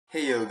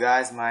Hey yo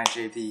guys,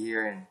 MinerJP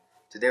here, and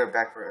today we're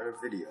back for another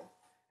video.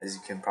 As you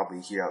can probably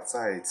hear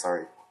outside,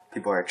 sorry,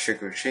 people are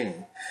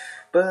trick-or-treating,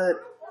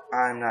 but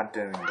I'm not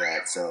doing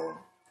that, so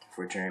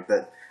unfortunately,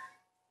 but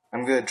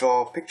I'm gonna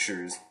draw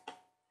pictures.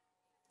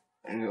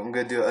 I'm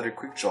gonna do other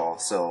quick draw,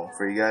 so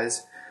for you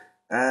guys,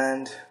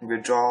 and I'm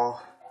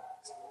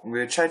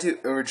gonna try to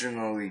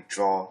originally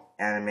draw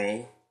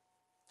anime,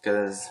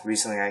 because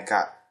recently I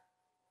got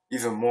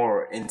even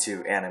more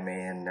into anime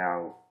and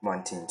now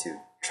wanting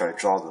to try to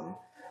draw them.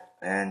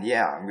 And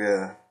yeah, I'm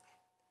gonna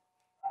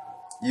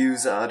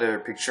use the other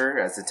picture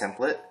as a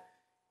template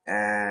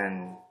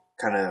and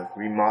kind of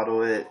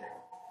remodel it,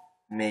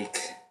 make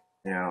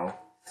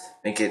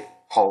it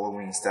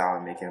Halloween style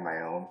and make it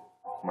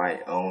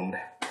my own.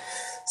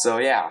 So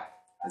yeah,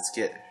 let's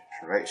get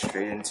right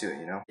straight into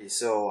it. Okay,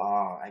 so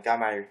I got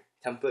my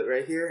template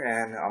right here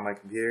and on my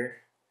computer,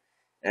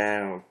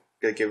 and I'm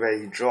gonna get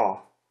ready to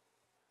draw.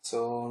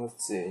 So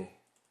let's see.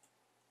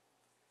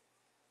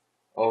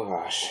 Oh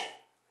gosh.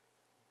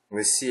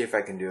 Let's see if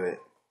I can do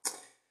it.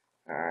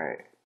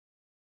 Alright.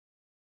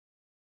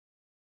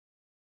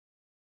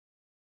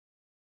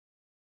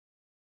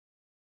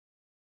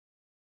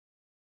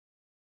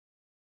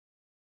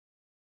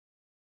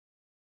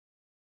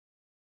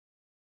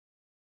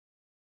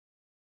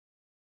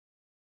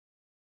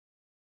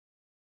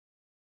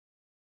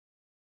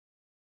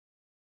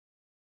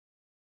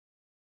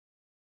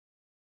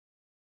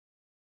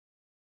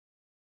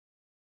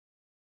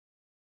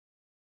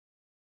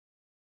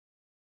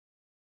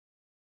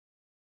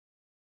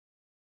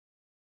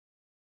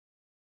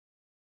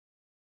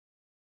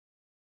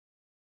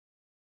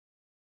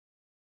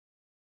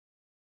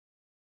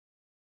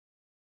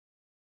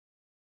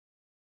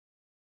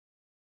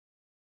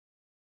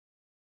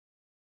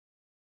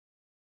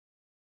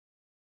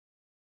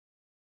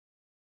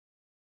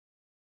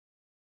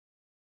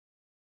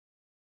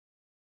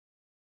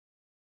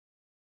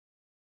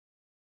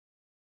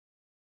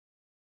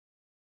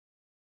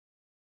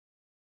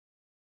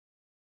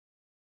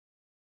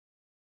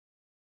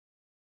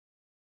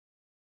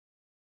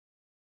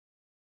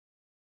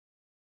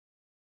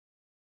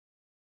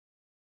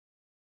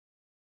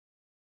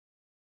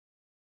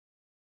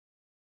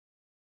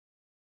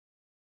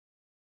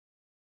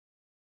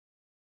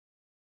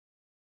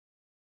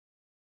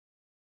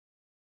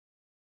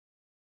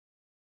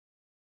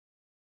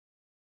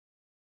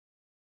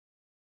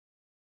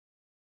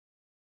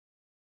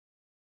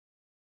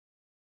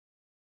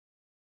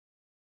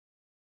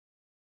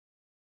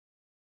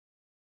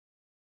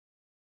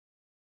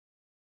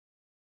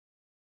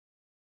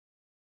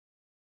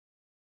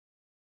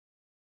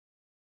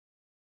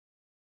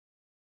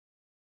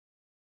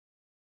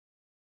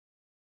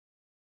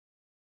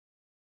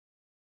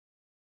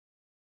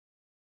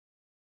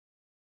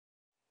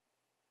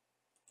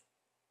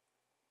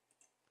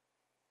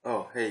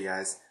 Oh, hey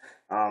guys.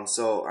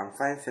 So I'm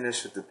finally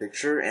finished with the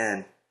picture,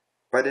 and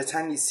by the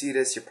time you see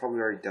this, you're probably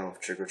already done with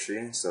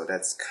trick-or-treating, so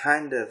that's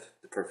kind of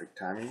the perfect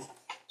timing.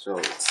 So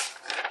it's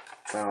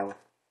final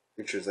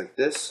pictures like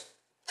this.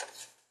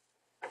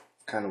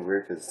 Kind of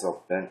weird because it's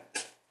all bent.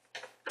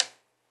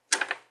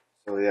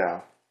 So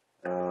yeah.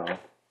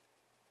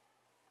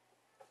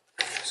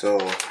 So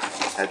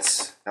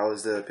that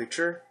was the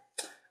picture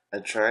I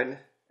tried,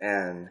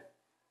 and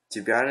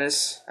to be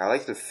honest, I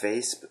like the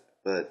face,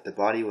 but the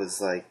body was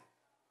like,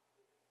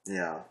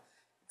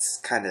 it's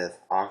kind of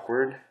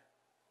awkward.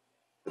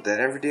 But then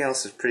everything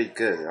else is pretty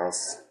good.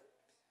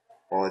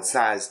 Well, it's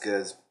not as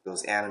good as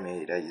those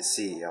anime that you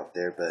see out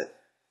there, but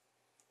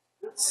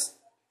it's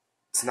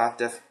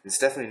it's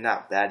definitely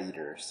not bad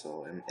either.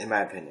 So in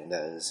my opinion,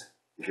 that is.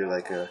 If you're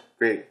like a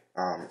great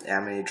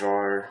anime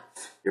drawer,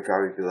 you'll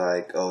probably be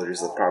like, oh,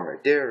 there's a problem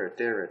right there, right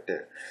there, right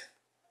there.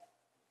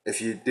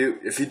 If you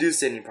do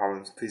see any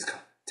problems, please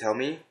tell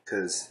me,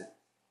 cause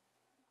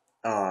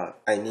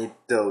I need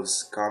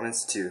those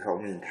comments to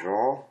help me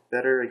draw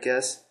better, I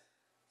guess.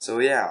 So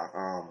yeah,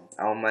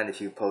 I don't mind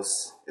if you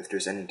post if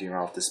there's anything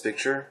wrong with this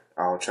picture.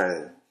 I'll try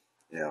to,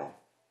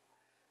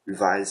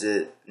 revise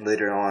it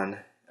later on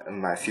in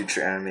my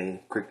future anime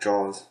quick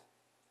draws,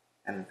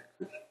 and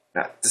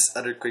not just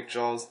other quick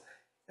draws,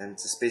 and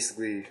just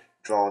basically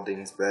draw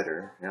things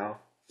better,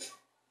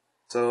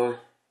 So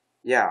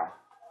yeah,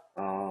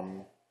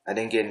 I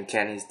didn't get any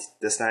candies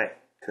this night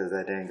because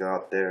I didn't go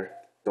out there.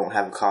 Don't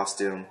have a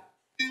costume.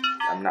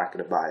 I'm not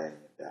gonna buy any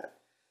of that.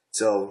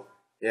 So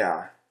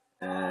yeah,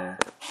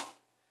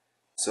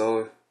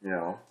 so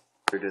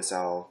for this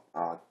I'll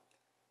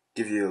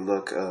give you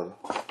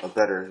a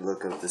better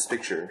look of this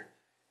picture,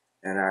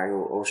 and I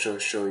will also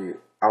show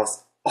you. I'll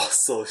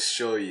also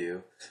show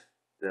you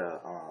the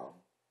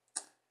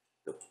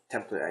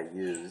template I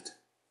used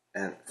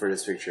and for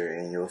this picture,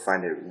 and you'll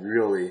find it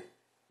really,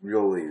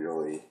 really,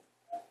 really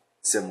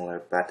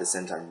similar, but at the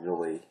same time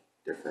really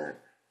different.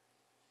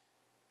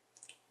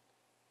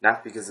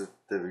 Not because of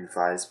the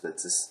revise, but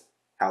just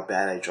how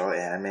bad I draw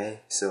anime.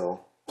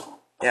 So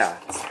yeah,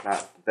 it's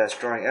not the best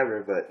drawing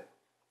ever, but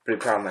pretty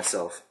proud of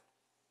myself.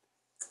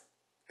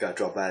 Gotta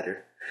draw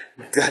better.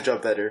 Gotta draw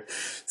better.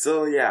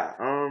 So yeah,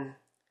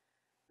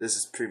 this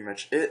is pretty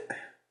much it.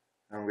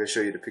 I'm going to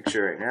show you the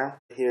picture right now.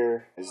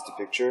 Here is the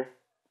picture.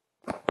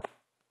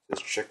 This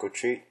trick or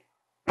treat,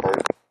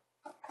 heart,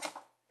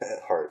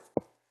 heart,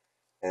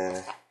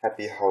 and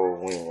happy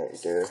Halloween right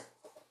there.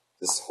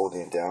 Just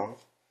holding it down.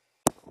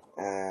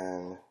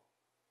 And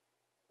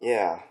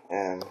yeah,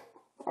 and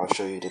I'll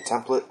show you the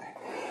template.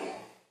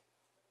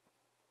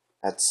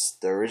 That's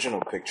the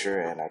original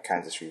picture, and I kind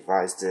of just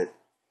revised it.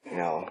 You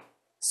know,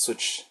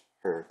 switch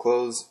her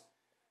clothes,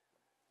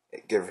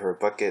 give her a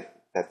bucket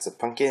that's a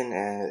pumpkin,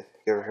 and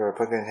give her a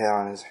pumpkin head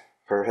on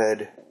her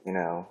head. You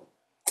know,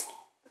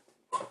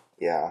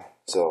 yeah.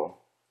 So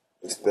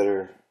it's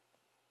better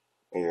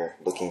when you're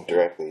looking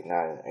directly,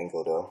 not at an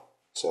angle though.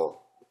 So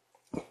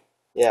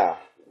yeah.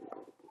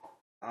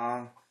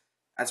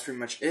 That's pretty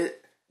much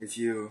it. If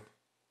you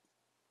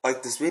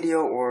like this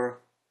video,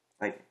 or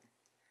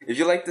if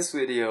you like this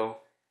video,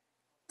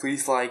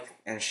 please like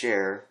and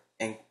share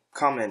and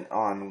comment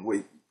on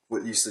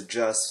what you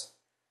suggest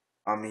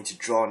me to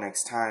draw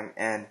next time,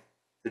 and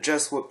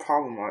suggest what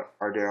problem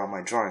are there on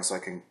my drawing, so I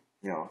can,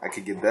 I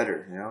could get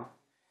better,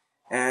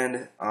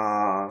 and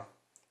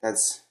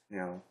that's,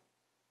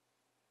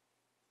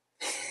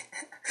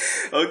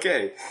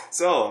 okay,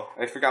 so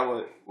I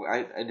forgot what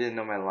I didn't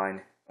know my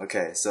line.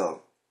 Okay,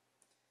 so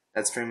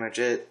that's pretty much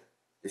it.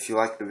 If you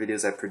like the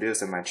videos I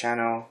produce on my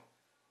channel,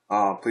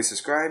 please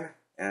subscribe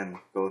and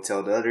go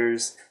tell the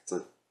others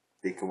so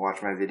they can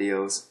watch my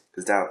videos,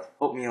 because that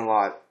helped me a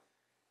lot.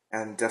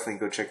 And definitely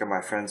go check out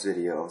my friend's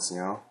videos,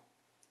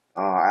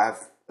 I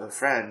have a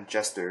friend,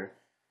 Jester.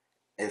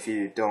 If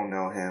you don't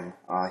know him,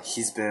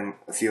 he's been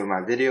a few of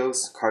my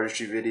videos,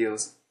 cardistry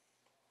videos.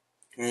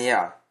 And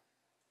yeah,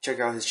 check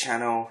out his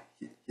channel.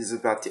 He's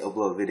about to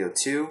upload a video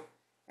too.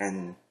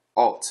 And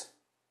Alt,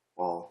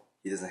 well,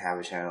 he doesn't have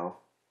a channel.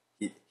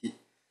 He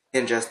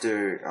and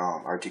Jester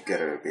are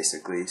together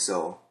basically.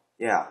 So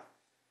yeah,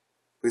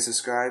 please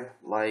subscribe,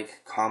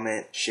 like,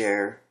 comment,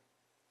 share.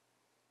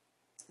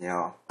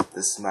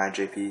 This is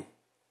MinerJP.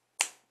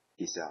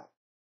 Peace out.